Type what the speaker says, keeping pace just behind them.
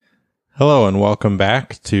Hello and welcome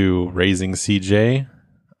back to Raising CJ,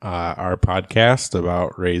 our podcast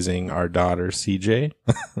about raising our daughter CJ.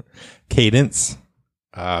 Cadence,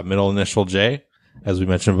 middle initial J, as we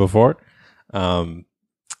mentioned before.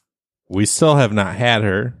 We still have not had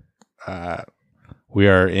her. We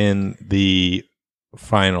are in the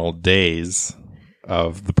final days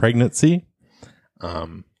of the pregnancy.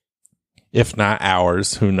 If not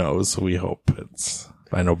hours, who knows? We hope it's...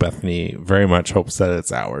 I know Bethany very much hopes that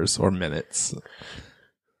it's hours or minutes.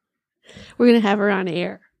 We're going to have her on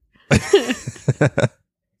air. I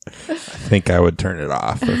think I would turn it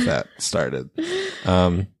off if that started.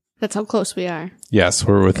 That's how close we are. Yes,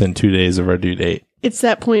 we're within 2 days of our due date. It's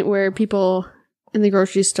that point where people in the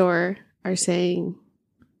grocery store are saying,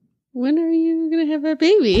 when are you going to have that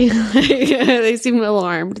baby? They seem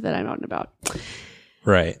alarmed that I'm out and about.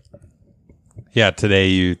 Right. Yeah,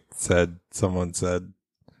 today someone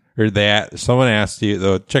asked you,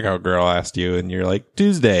 the checkout girl asked you, and you're like,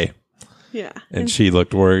 Tuesday. Yeah. And she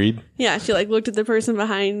looked worried. Yeah, she looked at the person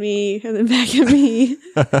behind me and then back at me.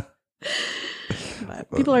 But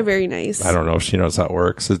people are very nice. I don't know if she knows how it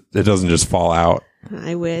works. It doesn't just fall out.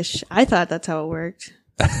 I wish. I thought that's how it worked.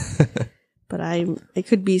 But it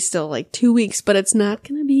could be still like 2 weeks, but it's not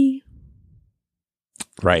going to be.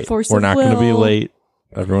 Right. Force We're of not going to be will. late.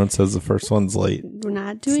 Everyone says the first one's late. We're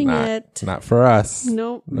not doing it. It's not for us.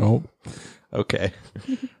 Nope. Okay.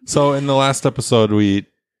 So in the last episode, we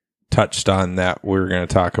touched on that we were going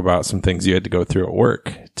to talk about some things you had to go through at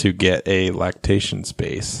work to get a lactation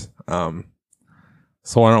space. So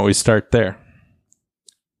why don't we start there?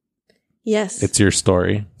 Yes. It's your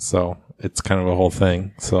story, so it's kind of a whole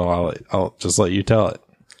thing. So I'll just let you tell it.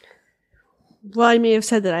 Well, I may have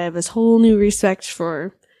said that I have this whole new respect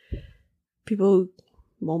for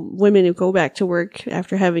women who go back to work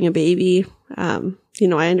after having a baby. I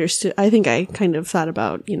think I kind of thought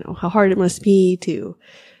about, how hard it must be to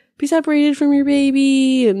be separated from your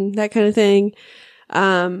baby and that kind of thing.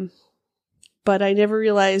 But I never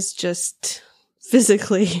realized just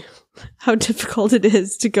physically how difficult it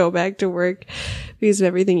is to go back to work because of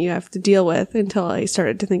everything you have to deal with until I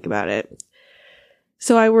started to think about it.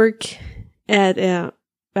 So I work at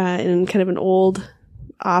in kind of an old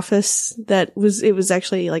office it was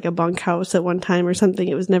actually like a bunkhouse at one time or something.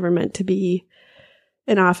 It was never meant to be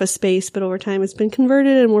an office space, but over time it's been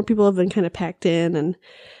converted and more people have been kind of packed in, and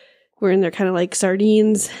we're in there kind of like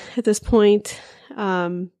sardines at this point.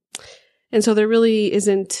 And so there really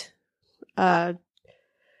isn't a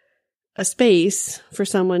space for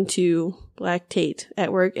someone to lactate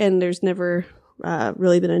at work, and there's never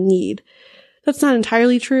really been a need. That's not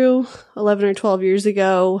entirely true. 11 or 12 years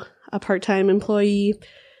ago, a part-time employee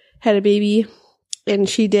had a baby, and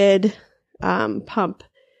she did pump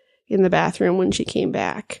in the bathroom when she came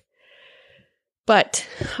back. But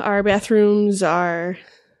our bathrooms are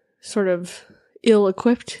sort of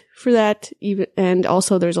ill-equipped for that, and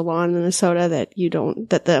also there's a law in Minnesota that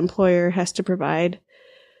the employer has to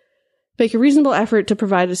make a reasonable effort to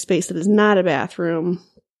provide a space that is not a bathroom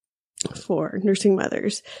for nursing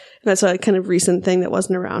mothers. And that's a kind of recent thing that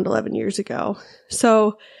wasn't around 11 years ago.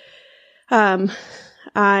 So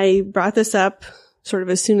I brought this up sort of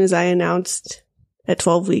as soon as I announced at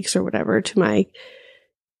 12 weeks or whatever to my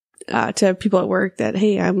to people at work that,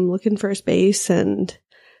 hey, I'm looking for a space and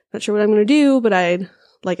not sure what I'm going to do, but I'd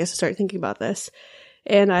like us to start thinking about this.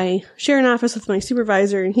 And I share an office with my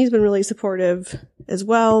supervisor, and he's been really supportive as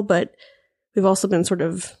well, but we've also been sort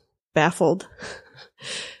of baffled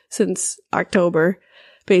since October,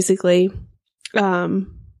 basically, or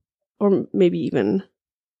maybe even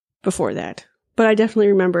before that. But I definitely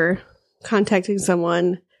remember contacting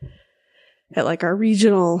someone at like our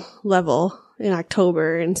regional level in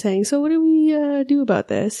October and saying, so what do we do about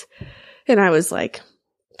this? And I was like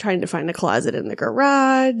trying to find a closet in the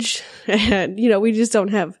garage, and we just don't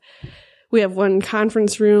have, we have one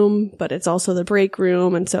conference room, but it's also the break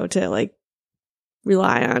room. And so to like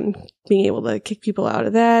rely on being able to kick people out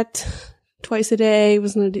of that twice a day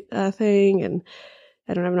wasn't a thing. And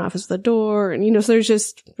I don't have an office with a door, and so there's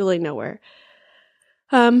just really nowhere.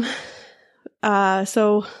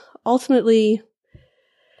 So ultimately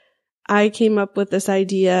I came up with this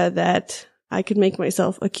idea that I could make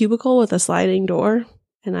myself a cubicle with a sliding door,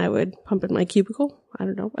 and I would pump in my cubicle. I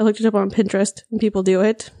don't know. I looked it up on Pinterest and people do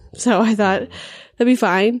it. So I thought that'd be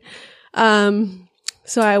fine. And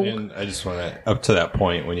I just want to, up to that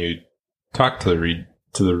point, when you talk to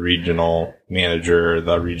the regional manager, or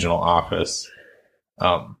the regional office,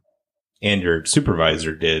 and your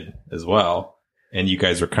supervisor did as well, and you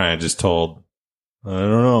guys were kind of just told, I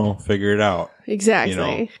don't know, figure it out.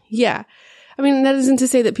 Exactly. Yeah. I mean, that isn't to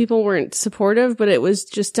say that people weren't supportive, but it was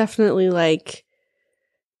just definitely like,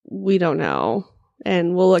 we don't know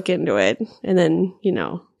and we'll look into it. And then, you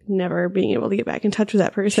know, never being able to get back in touch with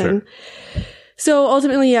that person. Sure. So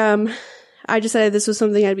ultimately, I decided this was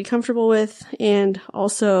something I'd be comfortable with. And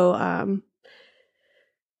also,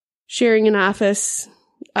 sharing an office,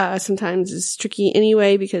 sometimes is tricky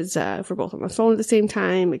anyway, because, if we're both on the phone at the same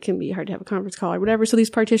time, it can be hard to have a conference call or whatever. So these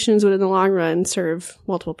partitions would in the long run serve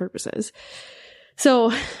multiple purposes.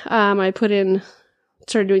 So, I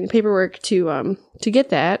started doing the paperwork to get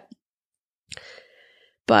that.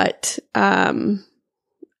 But,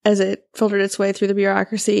 as it filtered its way through the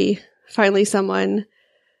bureaucracy, finally someone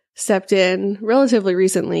stepped in relatively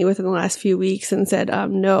recently within the last few weeks and said,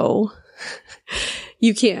 no,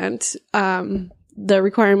 you can't. The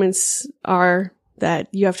requirements are that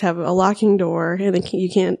you have to have a locking door and then you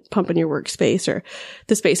can't pump in your workspace, or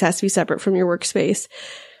the space has to be separate from your workspace.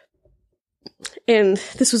 And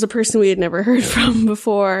this was a person we had never heard from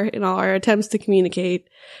before in all our attempts to communicate.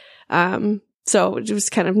 So it was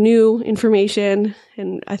kind of new information.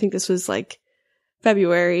 And I think this was like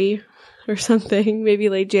February or something, maybe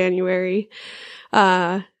late January.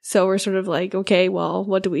 So we're sort of like, okay, well,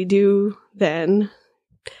 what do we do then?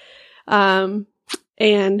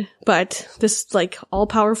 But this like all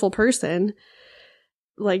powerful person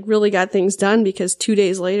like really got things done, because 2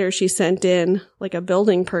 days later she sent in like a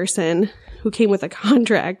building person who came with a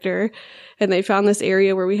contractor, and they found this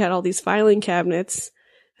area where we had all these filing cabinets,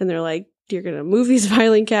 and they're like, you're going to move these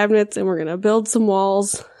filing cabinets and we're going to build some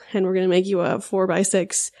walls and we're going to make you a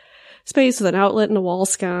 4x6 space with an outlet and a wall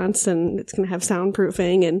sconce, and it's going to have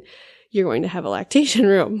soundproofing, and you're going to have a lactation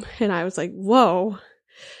room. And I was like, whoa,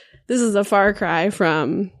 this is a far cry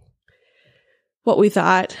from what we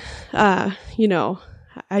thought. You know,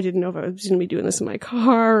 I didn't know if I was going to be doing this in my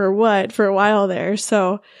car or what for a while there.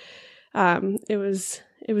 So, it was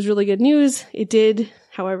really good news. It did,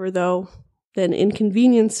 however, though, then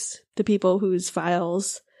inconvenience the people whose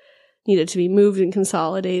files needed to be moved and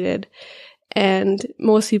consolidated. And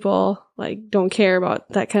most people like don't care about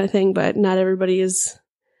that kind of thing, but not everybody is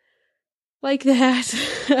like that.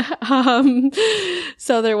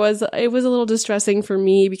 So it was a little distressing for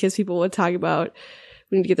me, because people would talk about,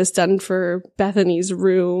 we need to get this done for Bethany's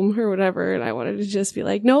room or whatever. And I wanted to just be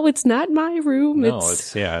like, no, it's not my room. No,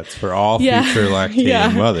 it's for all future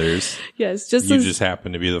lactating mothers. Yes. You just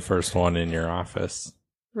happen to be the first one in your office.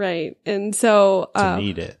 Right. And so, to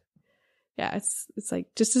need it. Yeah. It's like,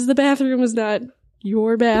 just as the bathroom is not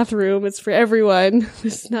your bathroom, it's for everyone.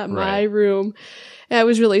 It's not my room. And I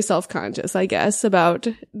was really self-conscious, I guess, about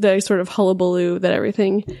the sort of hullabaloo that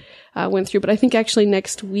everything went through. But I think actually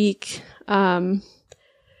next week, according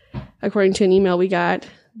to an email we got,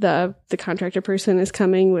 the contractor person is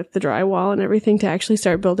coming with the drywall and everything to actually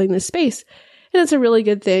start building this space. And it's a really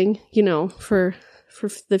good thing, you know, for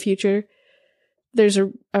the future. There's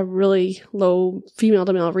a really low female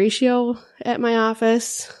to male ratio at my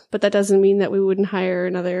office, but that doesn't mean that we wouldn't hire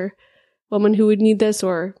another woman who would need this,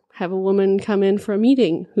 or have a woman come in for a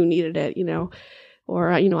meeting who needed it, you know,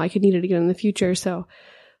 or, you know, I could need it again in the future. So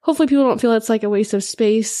hopefully people don't feel it's like a waste of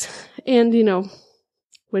space. And, you know,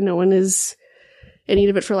 when no one is in need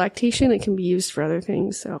of it for lactation, it can be used for other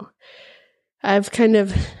things. So I've kind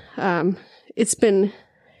of, it's been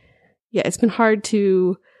hard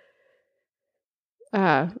to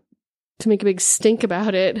make a big stink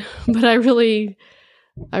about it, but I really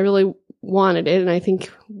wanted it. And I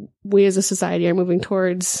think we as a society are moving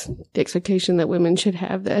towards the expectation that women should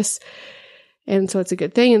have this. And so it's a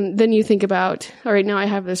good thing. And then you think about, all right, now I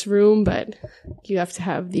have this room, but you have to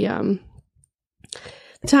have the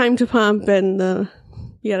time to pump, and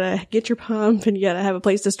you gotta get your pump, and you gotta have a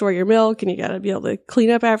place to store your milk, and you gotta be able to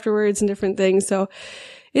clean up afterwards and different things. So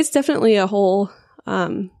it's definitely a whole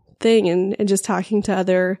thing. And just talking to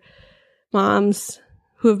other moms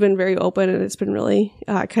who have been very open, and it's been really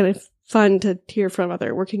kind of fun to hear from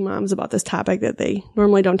other working moms about this topic that they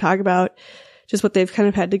normally don't talk about, just what they've kind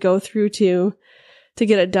of had to go through to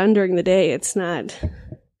get it done during the day. It's not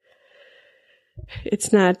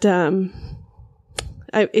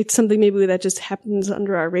it's something maybe that just happens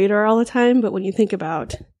under our radar all the time. But when you think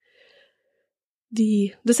about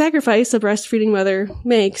the sacrifice a breastfeeding mother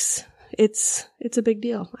makes, it's a big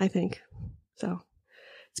deal, I think. So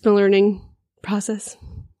it's been a learning process.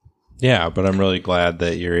 Yeah, but I'm really glad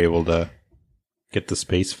that you're able to get the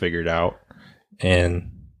space figured out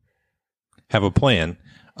and have a plan.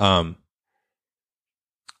 I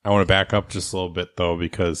want to back up just a little bit, though,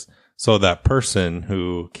 because so that person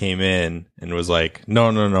who came in and was like,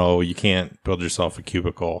 no, you can't build yourself a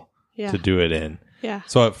cubicle to do it in. Yeah.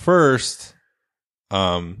 So at first,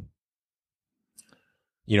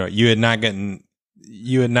 you had not gotten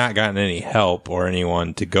any help or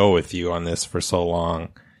anyone to go with you on this for so long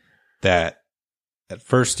that at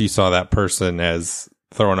first you saw that person as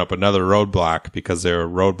throwing up another roadblock because they were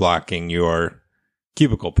roadblocking your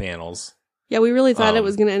cubicle panels. Yeah, we really thought it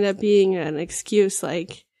was going to end up being an excuse,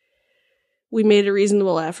 like, we made a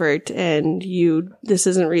reasonable effort and this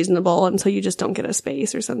isn't reasonable, and so you just don't get a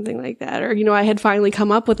space or something like that. Or, I had finally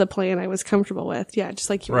come up with a plan I was comfortable with. Yeah, just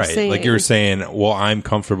like you were saying. Like you were saying, well, I'm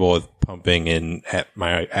comfortable with pumping in at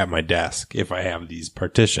my desk if I have these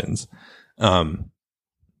partitions.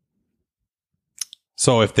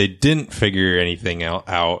 So if they didn't figure anything out,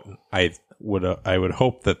 I would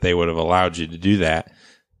hope that they would have allowed you to do that.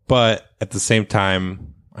 But at the same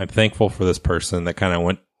time, I'm thankful for this person that kind of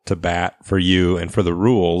went to bat for you and for the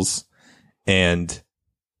rules. And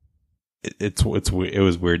it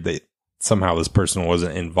was weird that somehow this person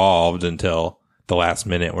wasn't involved until the last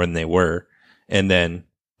minute when they were. And then,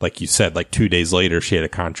 like you said, like 2 days later, she had a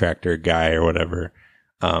contractor guy or whatever,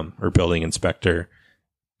 or building inspector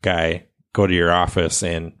guy go to your office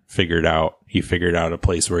and figured out a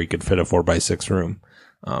place where he could fit a 4x6 room.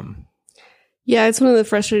 Yeah, it's one of the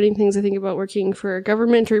frustrating things I think about working for a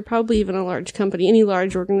government or probably even a large company, any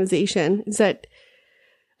large organization, is that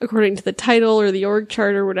according to the title or the org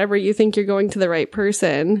chart or whatever, you think you're going to the right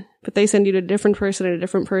person, but they send you to a different person and a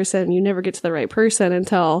different person. You never get to the right person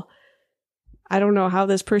until, I don't know how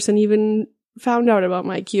this person even found out about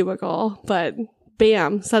my cubicle, but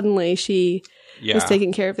bam, suddenly she was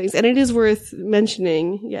taking care of things. And it is worth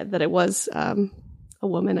mentioning, that it was a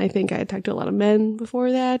woman. I think I had talked to a lot of men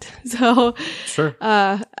before that. So sure.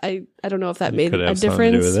 I don't know if that made a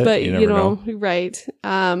difference, but right.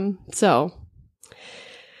 So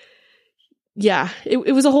yeah,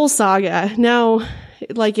 it was a whole saga. Now,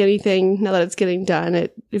 like anything, now that it's getting done,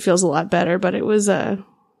 it feels a lot better, but it was a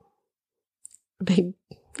big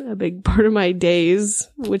part of my days,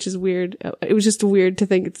 which is weird. It was just weird to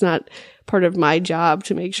think it's not part of my job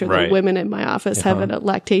to make sure that women in my office have a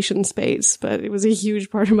lactation space, but it was a huge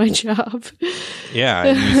part of my job. Yeah.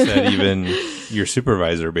 And you said even your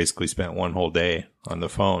supervisor basically spent one whole day on the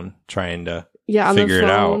phone trying to figure it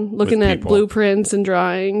out. Looking at blueprints and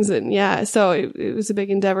drawings. And so it was a big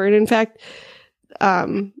endeavor. And in fact,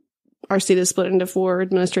 our state is split into 4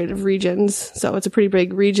 administrative regions, so it's a pretty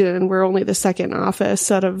big region, and we're only the second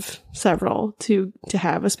office out of several to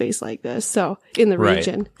have a space like this. So in the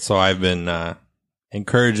region. So I've been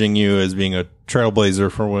encouraging you as being a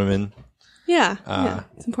trailblazer for women. Yeah,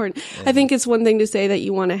 it's important. I think it's one thing to say that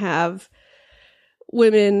you want to have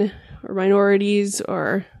women or minorities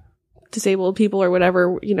or disabled people or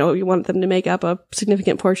whatever, you want them to make up a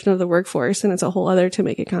significant portion of the workforce, and it's a whole other to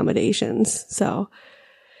make accommodations. So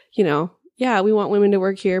we want women to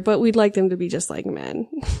work here, but we'd like them to be just like men.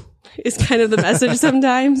 Is kind of the message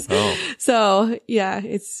sometimes. So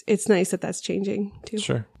it's nice that that's changing too.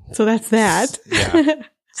 Sure. So that's that. Yeah.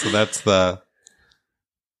 So that's the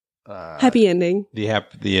happy ending. The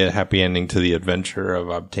happy ending to the adventure of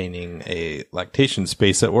obtaining a lactation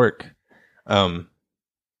space at work. I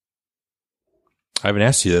haven't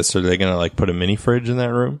asked you this. Are they going to put a mini fridge in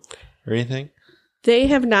that room or anything? They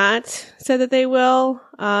have not said that they will.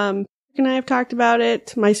 And I have talked about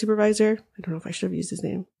it. My supervisor, I don't know if I should have used his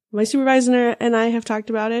name. My supervisor and I have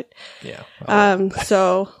talked about it. Yeah.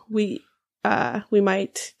 So we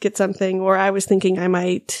might get something, or I was thinking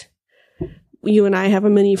you and I have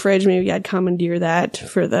a mini fridge. Maybe I'd commandeer that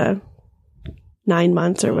for the 9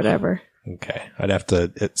 months or whatever. Okay. I'd have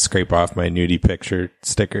to scrape off my nudie picture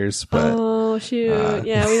stickers, but. Oh, shoot.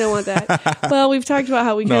 Yeah, we don't want that. Well, we've talked about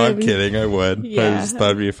how we No, I'm kidding. I would. Yeah. I just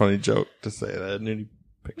thought it'd be a funny joke to say that. Nudie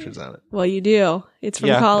pictures on it. Well, you do. It's from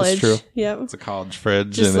college. It's true. Yep. It's a college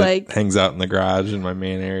fridge, just and it hangs out in the garage in my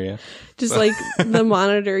main area. Just like the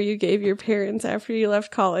monitor you gave your parents after you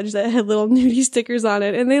left college that had little nudie stickers on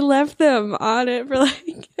it, and they left them on it for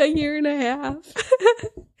a year and a half.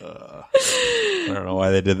 I don't know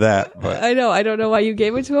why they did that, but I know. I don't know why you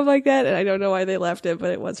gave it to them like that, and I don't know why they left it,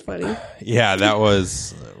 but it was funny. Yeah, that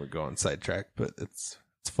was. We're going sidetracked, but it's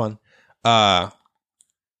fun. Yeah,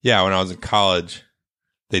 when I was in college,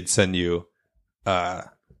 they'd send you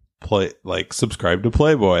subscribe to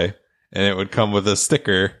Playboy, and it would come with a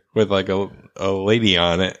sticker with a lady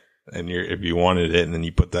on it, and if you wanted it, and then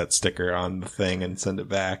you put that sticker on the thing and send it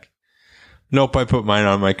back. Nope, I put mine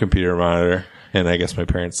on my computer monitor, and I guess my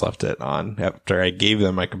parents left it on after I gave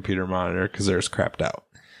them my computer monitor because theirs crapped out.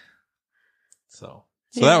 So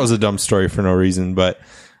that was a dumb story for no reason, but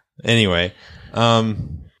anyway,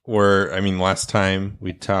 last time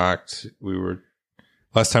we talked,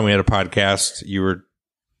 last time we had a podcast, you were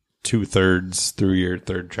 2/3 through your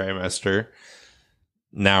third trimester.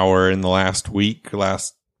 now we're in the last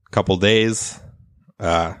couple days.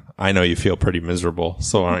 I know you feel pretty miserable,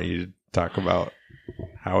 so why don't you talk about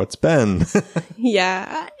how it's been?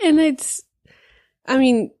 Yeah. And I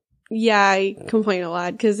complain a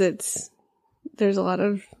lot because there's a lot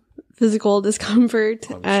of physical discomfort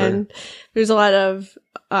and there's a lot of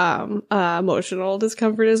emotional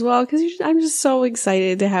discomfort as well because I'm just so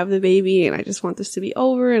excited to have the baby and I just want this to be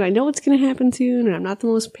over and I know it's going to happen soon and I'm not the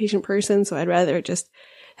most patient person, so I'd rather it just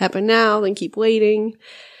happen now than keep waiting.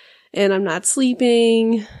 And I'm not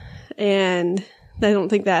sleeping and I don't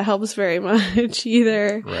think that helps very much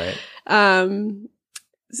either. Right. And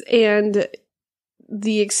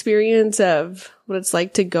the experience of what it's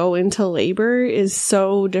like to go into labor is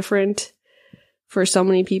so different for so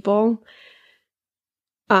many people.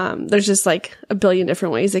 There's just like a billion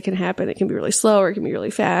different ways it can happen. It can be really slow or it can be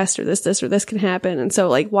really fast or this can happen. And so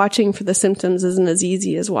like watching for the symptoms isn't as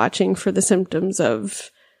easy as watching for the symptoms of,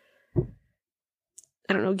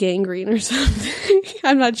 I don't know, gangrene or something.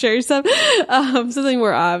 I'm not sure. Something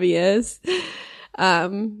more obvious.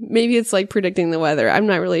 Maybe it's like predicting the weather. I'm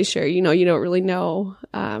not really sure. You don't really know,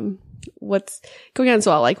 what's going on.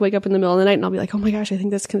 So I'll like wake up in the middle of the night and I'll be like, oh my gosh, I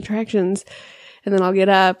think that's contractions. And then I'll get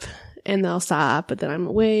up and they'll stop, but then I'm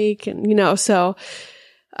awake and, so,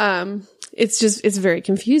 it's very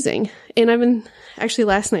confusing. And I've been actually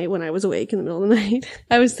last night when I was awake in the middle of the night,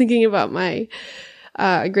 I was thinking about my,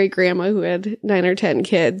 great grandma who had 9 or 10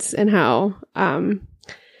 kids and how,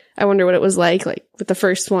 I wonder what it was like with the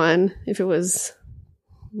first one, if it was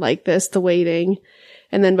like this, the waiting.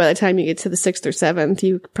 And then by the time you get to the 6th or 7th,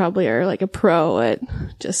 you probably are like a pro at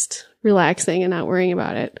just relaxing and not worrying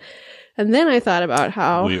about it. And then I thought about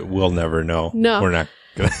how we'll never know. No, we're not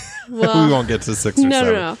gonna. Well, we won't get to 6 or 7.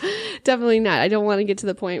 No, definitely not. I don't want to get to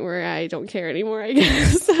the point where I don't care anymore, I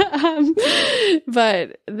guess.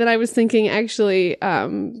 But then I was thinking, actually,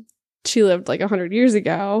 she lived like 100 years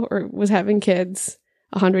ago, or was having kids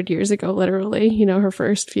 100 years ago, literally. Her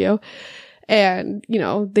first few, and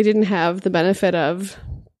they didn't have the benefit of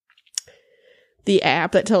the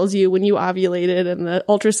app that tells you when you ovulated and the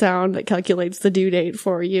ultrasound that calculates the due date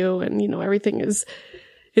for you. And, everything is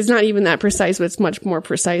not even that precise, but it's much more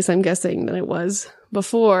precise, I'm guessing, than it was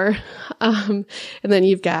before. And then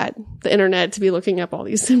you've got the internet to be looking up all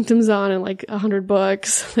these symptoms on and like 100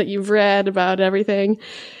 books that you've read about everything.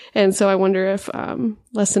 And so I wonder if,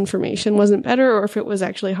 less information wasn't better or if it was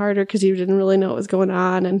actually harder because you didn't really know what was going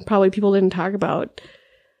on. And probably people didn't talk about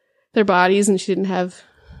their bodies and she didn't have,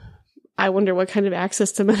 I wonder what kind of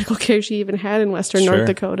access to medical care she even had in Western North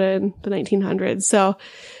Dakota in the 1900s. So,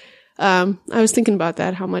 I was thinking about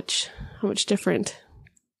that, how much different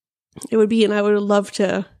it would be. And I would love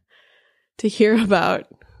to hear about,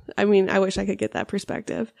 I wish I could get that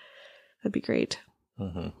perspective. That'd be great.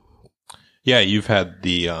 Mm-hmm. Yeah. You've had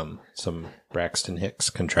the, some Braxton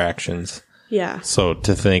Hicks contractions. Yeah. So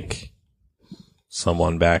to think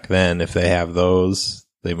someone back then, if they have those,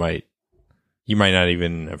 you might not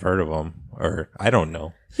even have heard of them, or I don't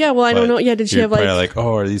know. Yeah. Well, I don't know. Yeah. Did she have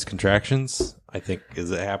oh, are these contractions? I think,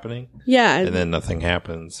 is it happening? Yeah. And then nothing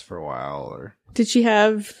happens for a while, or did she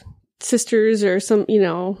have sisters or some, I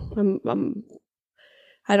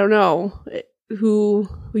don't know who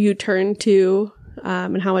you turned to,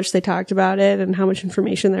 and how much they talked about it and how much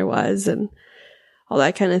information there was and all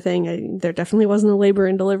that kind of thing. There definitely wasn't a labor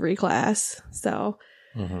and delivery class. So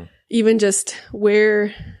even just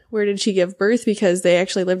where did she give birth? Because they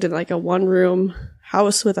actually lived in like a 1-room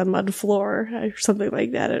house with a mud floor or something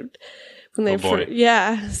like that. When they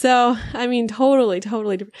yeah. So, totally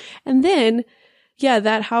different. And then, yeah,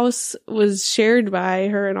 that house was shared by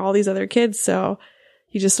her and all these other kids. So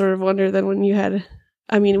you just sort of wonder then when you had,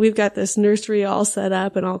 we've got this nursery all set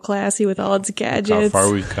up and all classy with all its gadgets. How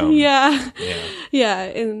far we've come. Yeah.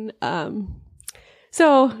 And,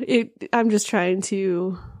 so I'm just trying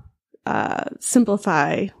to,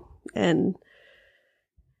 simplify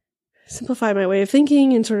my way of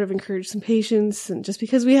thinking and sort of encourage some patience. And just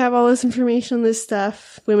because we have all this information, this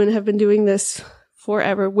stuff, women have been doing this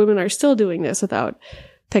forever. Women are still doing this without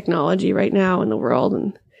technology right now in the world.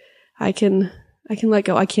 And I can let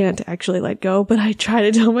go. I can't actually let go, but I try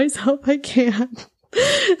to tell myself I can.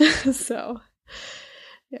 So,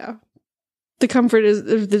 yeah.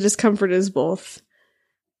 The discomfort is both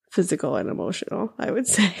physical and emotional, I would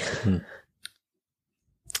say.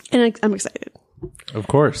 And I'm excited. Of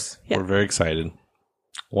course. Yeah. We're very excited.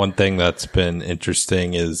 One thing that's been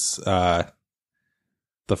interesting is the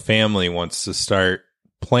family wants to start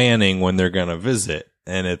planning when they're going to visit.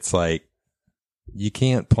 And it's like, you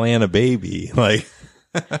can't plan a baby. Like,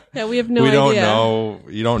 yeah, we have no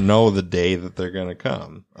idea. You don't know the day that they're going to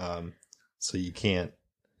come. So you can't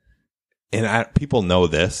and people know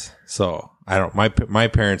this, so I don't. My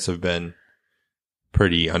parents have been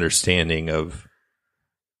pretty understanding of.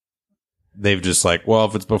 They've just like, well,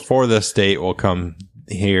 if it's before this date, we'll come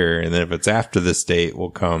here, and then if it's after this date, we'll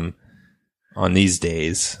come on these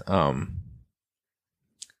days. I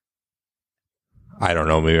don't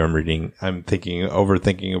know. Maybe I'm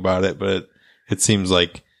overthinking about it, but it seems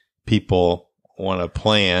like people want to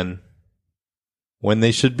plan when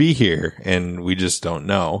they should be here, and we just don't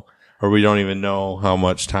know, or we don't even know how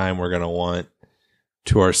much time we're going to want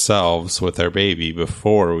to ourselves with our baby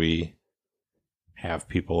before we have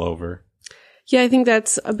people over. Yeah, I think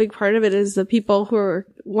that's a big part of it is the people who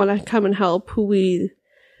want to come and help, who we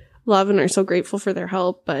love and are so grateful for their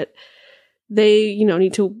help, but they,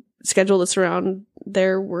 need to schedule this around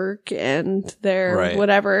their work and their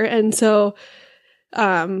whatever. And so,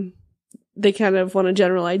 they kind of want a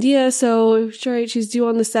general idea. So, sure, she's due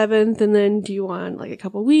on the 7th. And then do you want like a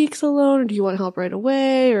couple weeks alone, or do you want help right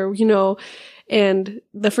away? Or, and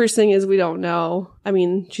the first thing is we don't know. I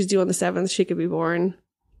mean, she's due on the 7th. She could be born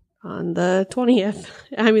on the 20th.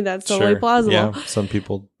 I mean, that's totally plausible. Yeah. Some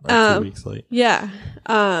people are 2 weeks late. Yeah.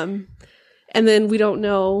 And then we don't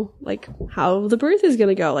know like how the birth is going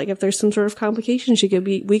to go. Like if there's some sort of complication,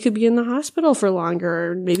 we could be in the hospital for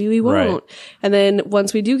longer, or maybe we won't. Right. And then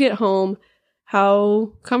once we do get home,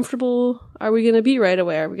 how comfortable are we going to be right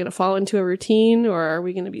away? Are we going to fall into a routine, or are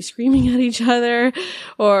we going to be screaming at each other,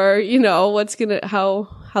 or,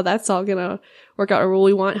 how that's all going to work out? Or will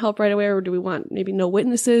we want help right away? Or do we want maybe no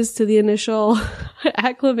witnesses to the initial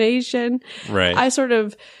acclimation? Right.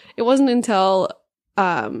 It wasn't until,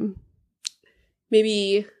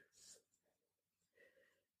 maybe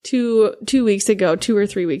 2 weeks ago, 2 or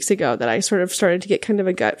 3 weeks ago, that I sort of started to get kind of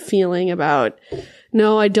a gut feeling about,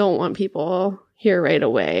 no, I don't want people here right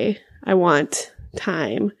away. I want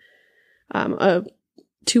time.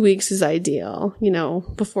 2 weeks is ideal,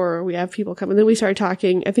 before we have people come. And then we started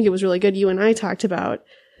talking. I think it was really good. You and I talked about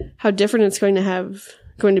how different it's going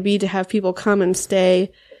to be to have people come and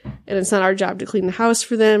stay. And it's not our job to clean the house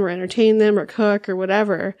for them or entertain them or cook or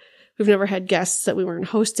whatever. We've never had guests that we weren't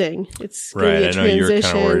hosting. It's going to be a transition. I know you were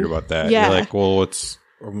kind of worried about that. Yeah. You're like, well,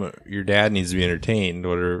 your dad needs to be entertained.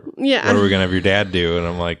 What are we going to have your dad do? And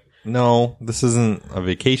I'm like, no, this isn't a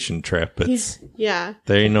vacation trip. It's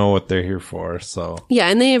they know what they're here for. So yeah,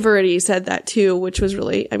 and they have already said that too, which was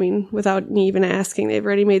really, without me even asking, they've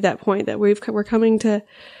already made that point that we're coming to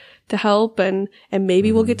help, and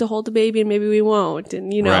maybe we'll get to hold the baby, and maybe we won't,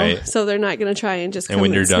 and so they're not going to try and just come and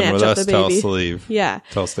when you're done with us, tell us to leave. Yeah,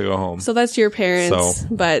 tell us to go home. So that's your parents,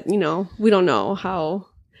 but we don't know how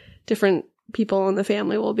different people in the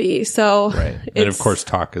family will be. So and of course,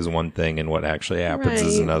 talk is one thing, and what actually happens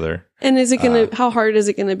is another. And is it gonna? How hard is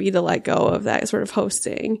it going to be to let go of that sort of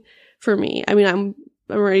hosting for me? I mean, I'm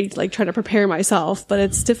already like trying to prepare myself, but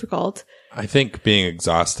it's difficult. I think being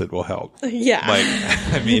exhausted will help. Yeah.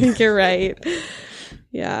 I think you're right.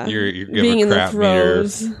 Yeah. Your give a crap meter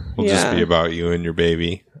will just be about you and your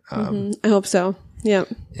baby. I hope so. Yeah.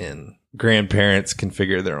 And grandparents can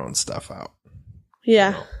figure their own stuff out.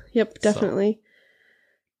 Yeah. Yep. Definitely. So.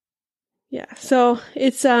 Yeah. So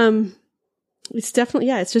it's definitely,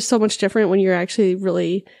 it's just so much different when you're actually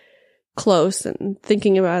really close and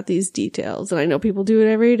thinking about these details. And I know people do it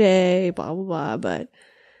every day, blah, blah, blah, but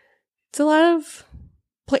it's a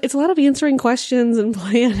lot of answering questions and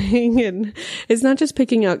planning, and it's not just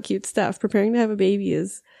picking out cute stuff. Preparing to have a baby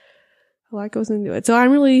is a lot goes into it. So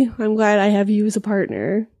I'm glad I have you as a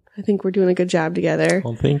partner. I think we're doing a good job together.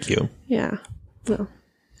 Well, thank you. Yeah. Well,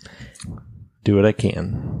 do what I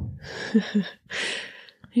can.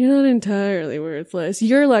 You're not entirely worthless.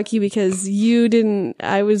 You're lucky because you didn't.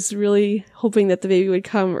 I was really hoping that the baby would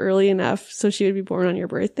come early enough so she would be born on your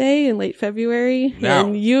birthday in late February. No.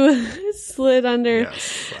 And you slid under.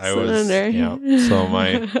 Yes, I was. Yeah. So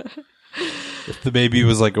if the baby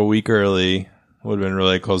was like a week early, would have been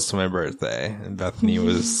really close to my birthday. And Bethany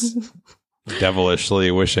was devilishly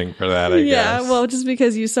wishing for that, I guess. Yeah, well, just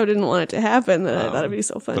because you so didn't want it to happen, that I thought it'd be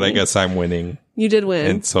so funny. But I guess I'm winning. You did win.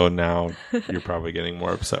 And so now you're probably getting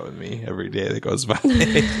more upset with me every day that goes by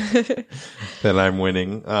that I'm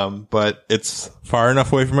winning. But it's far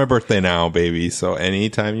enough away from my birthday now, baby. So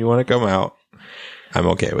anytime you want to come out, I'm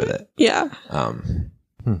okay with it. Yeah. I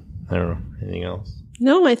don't know. Anything else?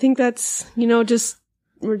 No, I think that's, just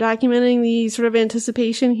we're documenting the sort of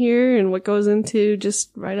anticipation here and what goes into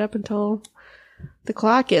just right up until the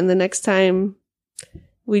clock. And the next time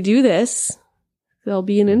we do this, there'll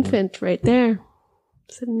be an infant right there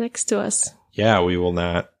sitting next to us. Yeah, we will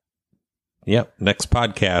not. Yep. Next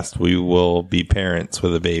podcast, we will be parents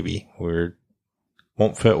with a baby.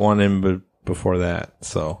 Won't fit one in before that.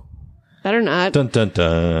 So Better not. Dun, dun,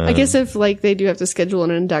 dun. I guess if like they do have to schedule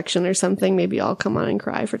an induction or something, maybe I'll come on and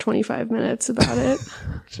cry for 25 minutes about it.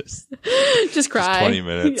 just cry. 20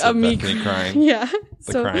 minutes of Bethany crying. Yeah.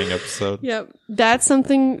 The crying episode. Yep. That's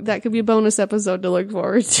something that could be a bonus episode to look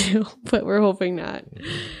forward to, but we're hoping not.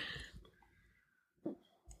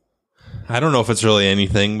 I don't know if it's really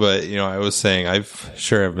anything, but I was saying I've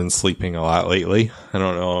been sleeping a lot lately. I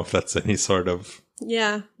don't know if that's any sort of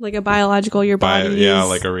like a biological your body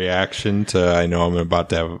like a reaction to I know I'm about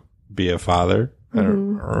to be a father. I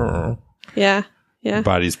don't Yeah.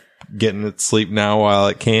 Body's getting its sleep now while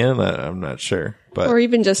it can. I'm not sure. But or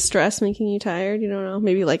even just stress making you tired. You don't know.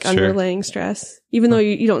 Maybe like underlying stress. Even though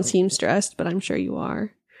you don't seem stressed, but I'm sure you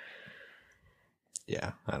are.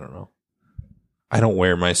 Yeah, I don't know. I don't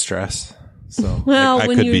wear my stress. So well, I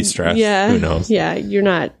could be stressed. Yeah. Who knows? Yeah, you're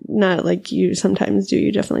not like you sometimes do.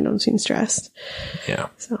 You definitely don't seem stressed. Yeah.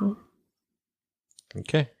 So.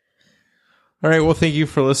 Okay. All right. Well, thank you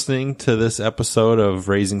for listening to this episode of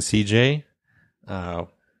Raising CJ.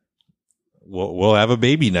 We'll have a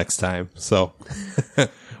baby next time. So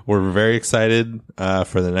we're very excited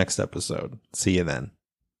for the next episode. See you then.